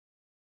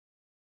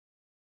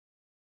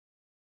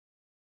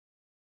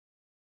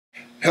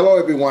Hello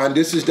everyone,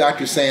 this is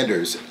Dr.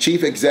 Sanders,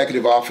 Chief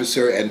Executive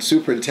Officer and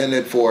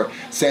Superintendent for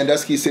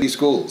Sandusky City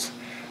Schools.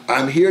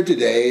 I'm here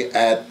today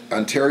at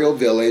Ontario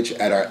Village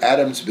at our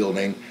Adams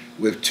building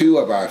with two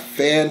of our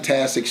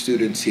fantastic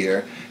students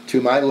here. To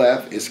my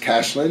left is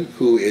Cashlyn,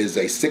 who is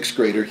a sixth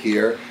grader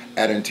here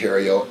at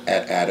Ontario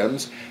at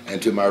Adams,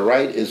 and to my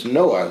right is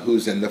Noah,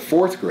 who's in the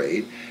fourth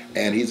grade,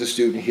 and he's a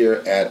student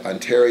here at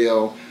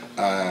Ontario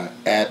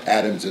at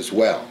Adams as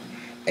well.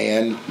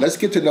 And let's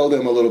get to know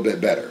them a little bit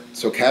better.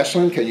 So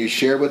Cashlyn, can you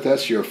share with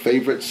us your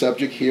favorite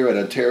subject here at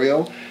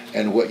Ontario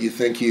and what you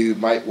think you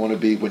might want to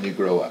be when you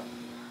grow up?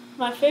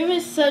 My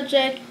favorite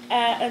subject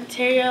at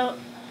Ontario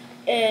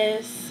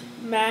is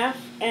math,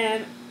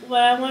 and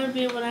what I want to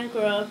be when I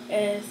grow up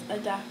is a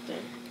doctor.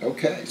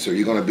 Okay, so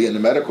you're going to be in the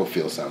medical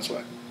field, sounds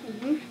like.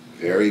 Mm-hmm.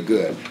 Very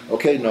good.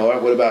 Okay,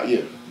 Noah, what about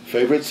you?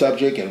 Favorite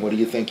subject, and what do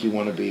you think you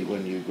want to be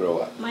when you grow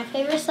up? My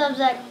favorite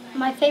subject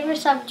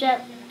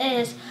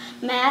is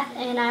math,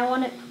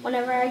 and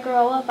whenever I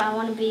grow up, I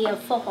want to be a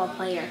football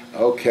player.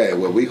 Okay,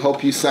 well, we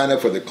hope you sign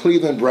up for the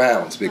Cleveland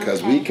Browns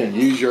because we can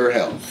use your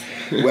help.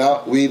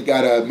 Well, we've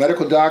got a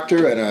medical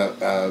doctor and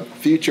a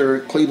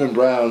future Cleveland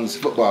Browns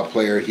football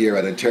player here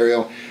at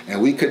Ontario,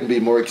 and we couldn't be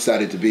more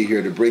excited to be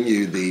here to bring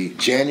you the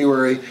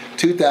January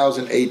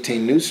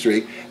 2018 news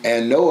streak,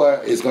 and Noah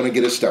is going to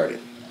get us started.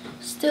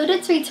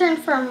 Students return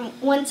from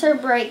winter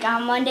break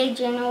on Monday,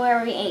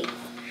 January 8th.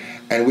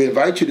 And we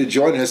invite you to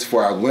join us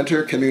for our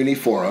winter community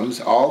forums.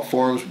 All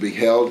forums will be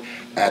held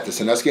at the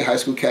Sandusky High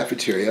School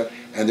cafeteria,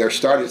 and they're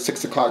started at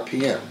 6 o'clock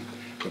p.m.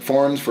 The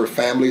forums for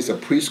families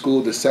of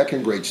preschool to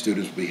second grade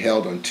students will be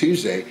held on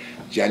Tuesday,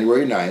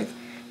 January 9th.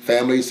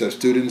 Families of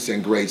students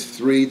in grades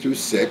 3 through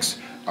 6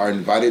 are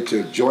invited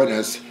to join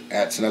us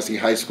at Sandusky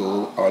High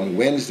School on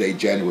Wednesday,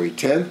 January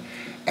 10th.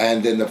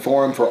 And then the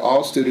forum for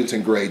all students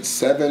in grades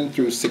 7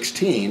 through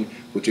 16,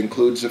 which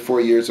includes the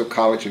 4 years of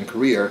college and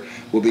career,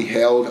 will be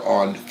held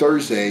on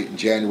Thursday,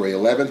 January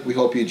 11th. We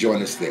hope you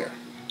join us there.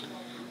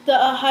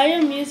 The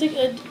Ohio Music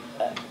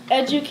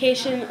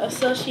Education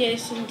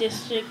Association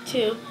District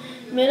 2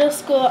 Middle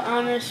School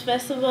Honors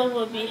Festival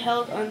will be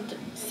held on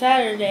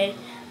Saturday,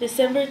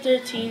 December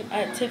 13th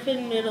at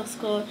Tiffin Middle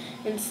School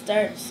and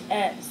starts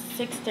at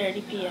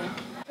 6:30 p.m.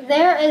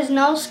 There is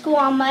no school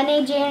on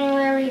Monday,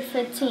 January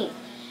 15th.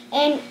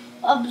 In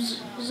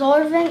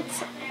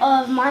observance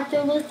of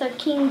Martin Luther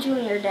King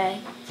Jr. Day.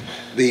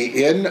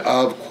 The end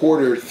of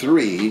quarter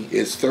 3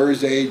 is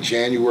Thursday,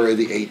 January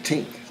the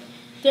 18th.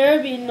 There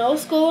will be no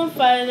school on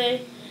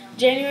Friday,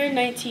 January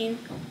 19th,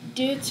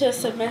 due to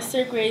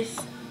Semester Grace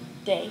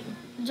Day.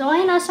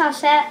 Join us on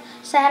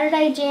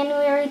Saturday,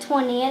 January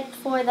 20th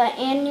for the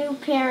annual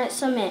Parent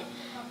Summit.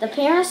 The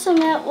Parent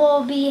Summit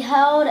will be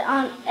held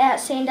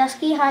at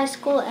Sandusky High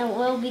School and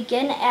will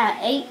begin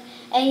at 8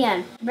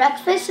 a.m.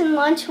 Breakfast and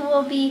lunch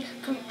will be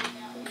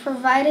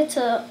provided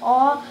to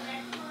all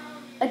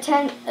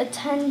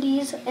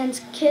attendees, and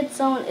Kids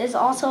Zone is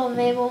also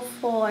available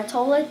for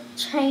totally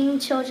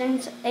trained children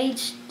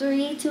aged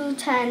 3 to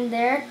 10.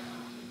 There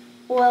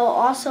will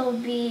also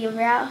be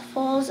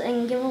raffles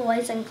and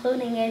giveaways,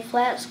 including a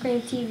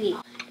flat-screen TV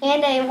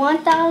and a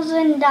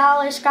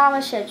 $1,000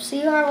 scholarship.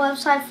 See our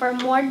website for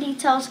more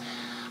details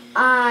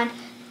on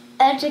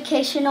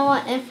educational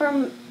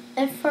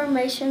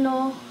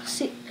informational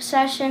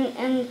session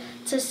and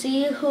to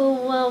see who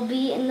will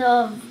be in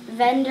the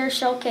vendor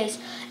showcase.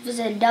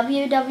 Visit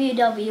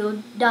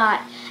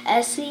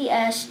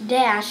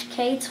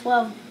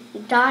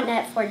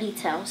www.scs-k12.net for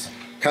details.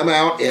 Come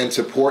out and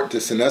support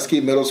the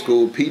Sandusky Middle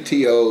School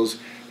PTOs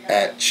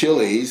at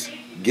Chili's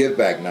Give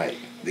Back Night.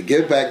 The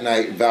Give Back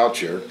Night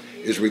voucher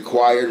is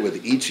required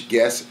with each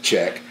guest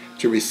check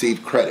to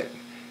receive credit.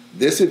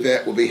 This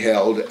event will be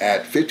held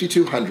at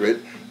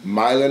 5200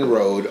 Milan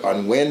Road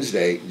on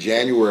Wednesday,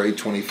 January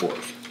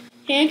 24th.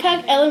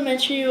 Hancock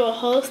Elementary will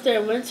host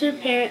their Winter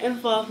Parent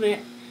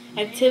Involvement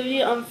activity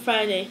on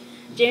Friday,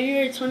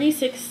 January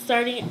 26th,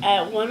 starting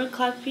at 1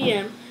 o'clock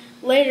p.m.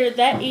 Later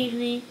that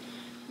evening,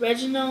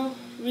 Regional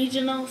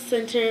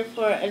Center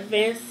for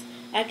Advanced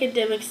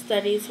Academic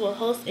Studies will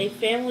host a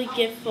family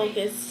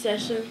gift-focused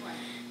session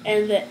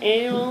and the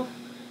annual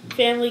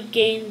Family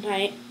Game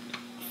Night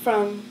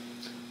from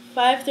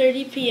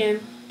 5:30 p.m.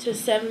 to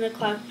 7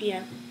 o'clock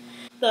p.m.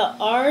 The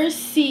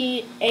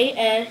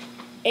RCAAS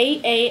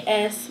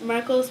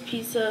Marco's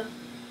Pizza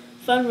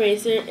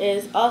fundraiser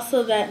is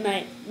also that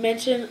night.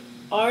 Mention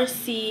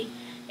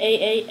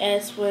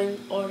RCAAS when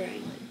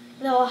ordering.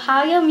 The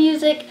Ohio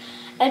Music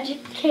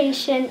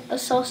Education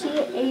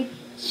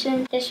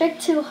Association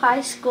District 2 High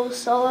School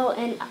Solo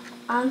and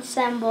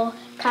Ensemble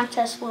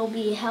contest will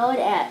be held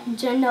at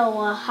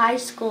Genoa High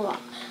School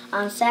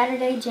on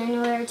Saturday,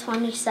 January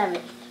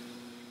 27th.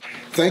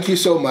 Thank you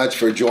so much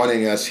for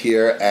joining us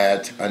here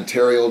at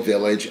Ontario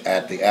Village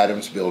at the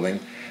Adams Building.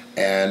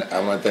 And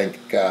I want to thank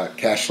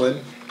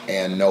Cashlyn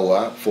and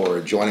Noah for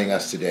joining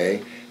us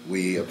today.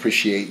 We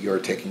appreciate your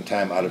taking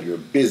time out of your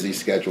busy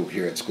schedule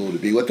here at school to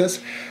be with us.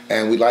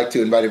 And we'd like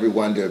to invite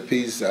everyone to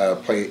please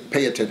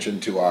pay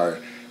attention to our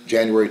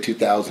January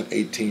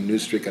 2018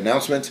 News Streak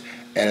announcements.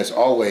 And as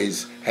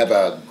always, have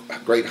a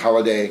great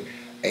holiday,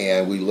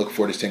 and we look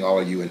forward to seeing all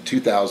of you in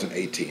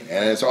 2018.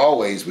 And as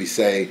always, we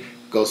say,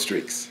 go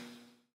Streaks.